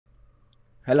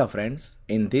Hello friends,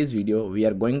 in this video we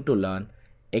are going to learn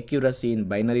accuracy in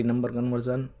binary number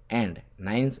conversion and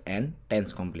 9's and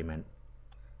 10's complement.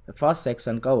 The first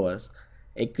section covers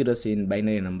accuracy in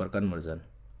binary number conversion.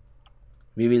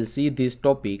 We will see this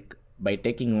topic by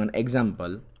taking one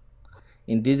example.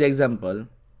 In this example,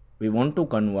 we want to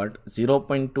convert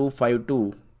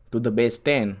 0.252 to the base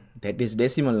 10, that is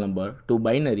decimal number, to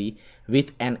binary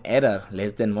with an error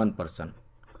less than 1%.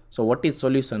 So what is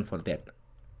solution for that?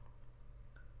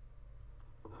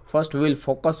 First, we will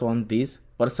focus on this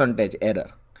percentage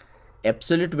error.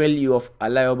 Absolute value of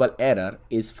allowable error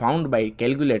is found by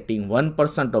calculating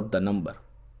 1% of the number.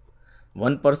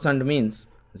 1% means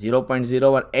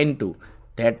 0.01 into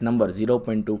that number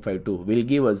 0.252 will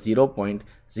give us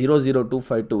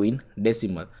 0.00252 in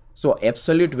decimal. So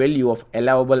absolute value of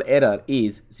allowable error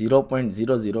is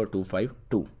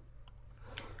 0.00252.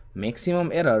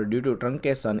 Maximum error due to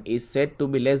truncation is said to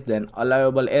be less than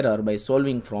allowable error by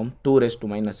solving from 2 raised to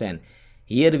minus n.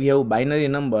 Here we have binary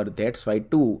number, that's why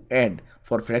 2, and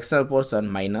for fractional portion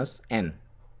minus n.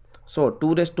 So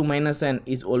 2 raised to minus n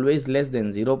is always less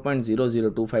than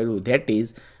 0.00252, that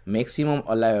is maximum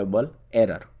allowable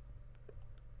error.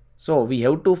 So we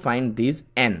have to find this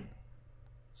n.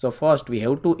 So first we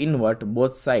have to invert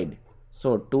both sides.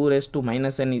 So 2 raised to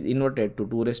minus n is inverted to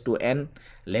 2 raised to n,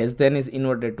 less than is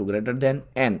inverted to greater than,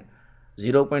 and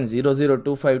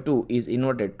 0.00252 is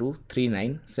inverted to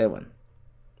 397.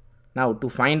 Now to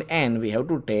find n, we have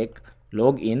to take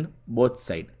log in both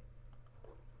sides.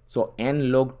 So n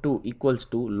log 2 equals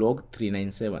to log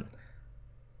 397.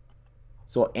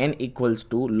 So n equals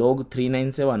to log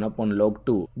 397 upon log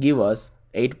 2 give us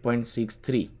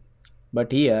 8.63.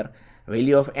 But here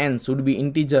value of n should be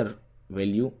integer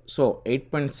value, so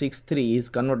 8.63 is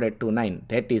converted to 9,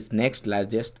 that is next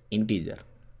largest integer.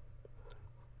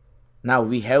 Now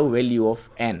we have value of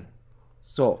n,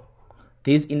 so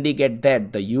this indicates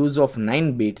that the use of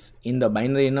 9 bits in the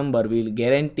binary number will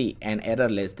guarantee an error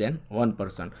less than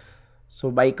 1%.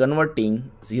 So by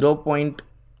converting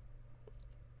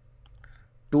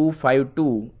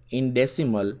 0.252 in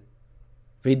decimal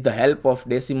with the help of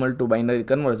decimal to binary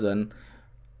conversion,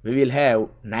 we will have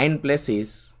 9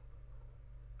 places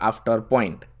after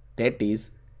point, that is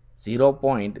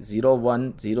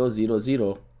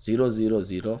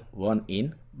 0.010000001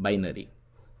 in binary.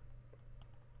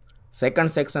 Second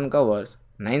section covers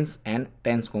 9's and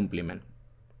 10's complement.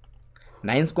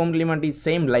 9's complement is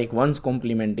same like 1's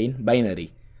complement in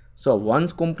binary. So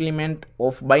 1's complement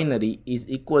of binary is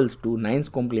equals to 9's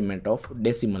complement of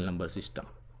decimal number system.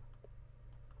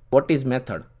 What is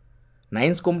method?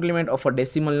 9's complement of a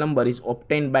decimal number is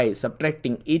obtained by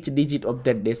subtracting each digit of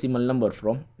that decimal number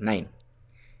from 9.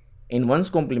 In 1's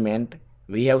complement,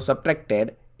 we have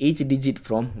subtracted each digit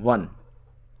from 1.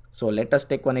 So let us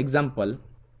take one example.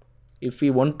 If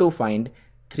we want to find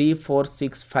 3, 4,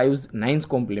 6, 5's 9's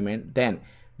complement, then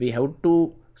we have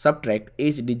to subtract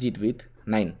each digit with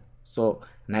 9. So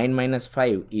 9 minus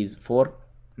 5 is 4.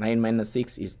 9 minus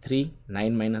 6 is 3,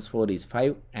 9 minus 4 is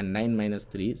 5, and 9 minus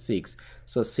 3 is 6.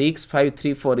 So 6, 5,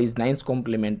 3, 4 is 9's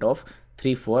complement of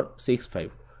 3, 4, 6,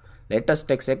 5. Let us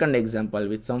take second example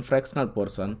with some fractional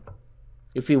portion.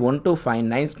 If we want to find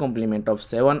 9's complement of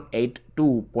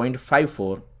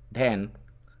 782.54, then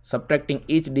subtracting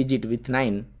each digit with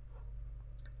 9,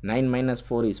 9 minus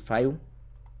 4 is 5,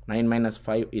 9 minus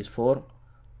 5 is 4,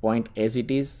 point as it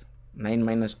is, 9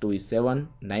 minus 2 is 7,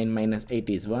 9 minus 8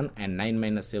 is 1, and 9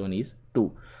 minus 7 is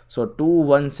 2. So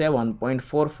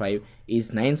 217.45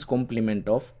 is 9's complement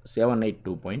of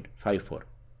 782.54.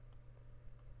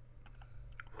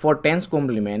 For 10's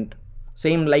complement,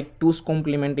 same like 2's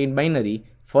complement in binary,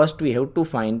 first we have to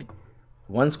find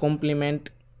 1's complement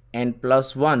and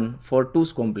plus 1 for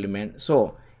 2's complement.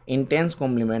 So in 10's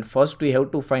complement, first we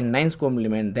have to find 9's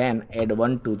complement, then add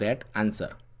 1 to that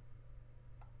answer.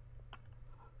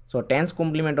 So 10's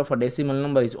complement of a decimal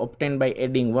number is obtained by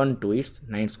adding 1 to its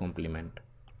 9's complement.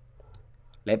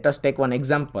 Let us take one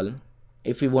example.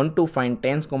 If we want to find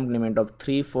 10's complement of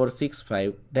 3, 4, 6,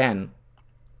 5, then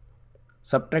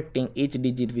subtracting each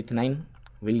digit with 9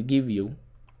 will give you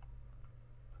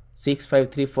 6,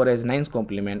 5, 3, 4 as 9's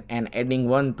complement, and adding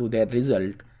 1 to their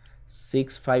result,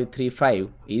 6, 5, 3, 5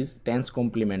 is 10's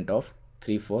complement of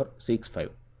 3, 4, 6, 5.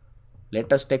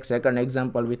 Let us take second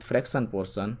example with fraction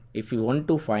portion. If we want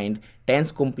to find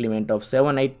 10's complement of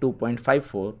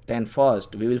 782.54, then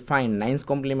first we will find 9's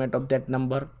complement of that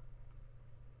number,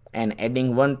 and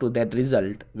adding 1 to that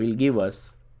result will give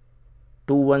us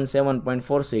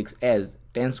 217.46 as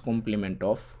 10's complement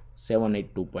of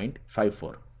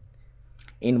 782.54.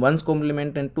 In 1's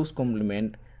complement and 2's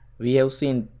complement, we have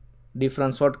seen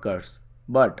different shortcuts,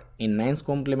 but in 9's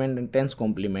complement and 10's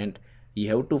complement you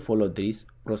have to follow this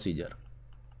procedure.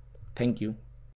 Thank you.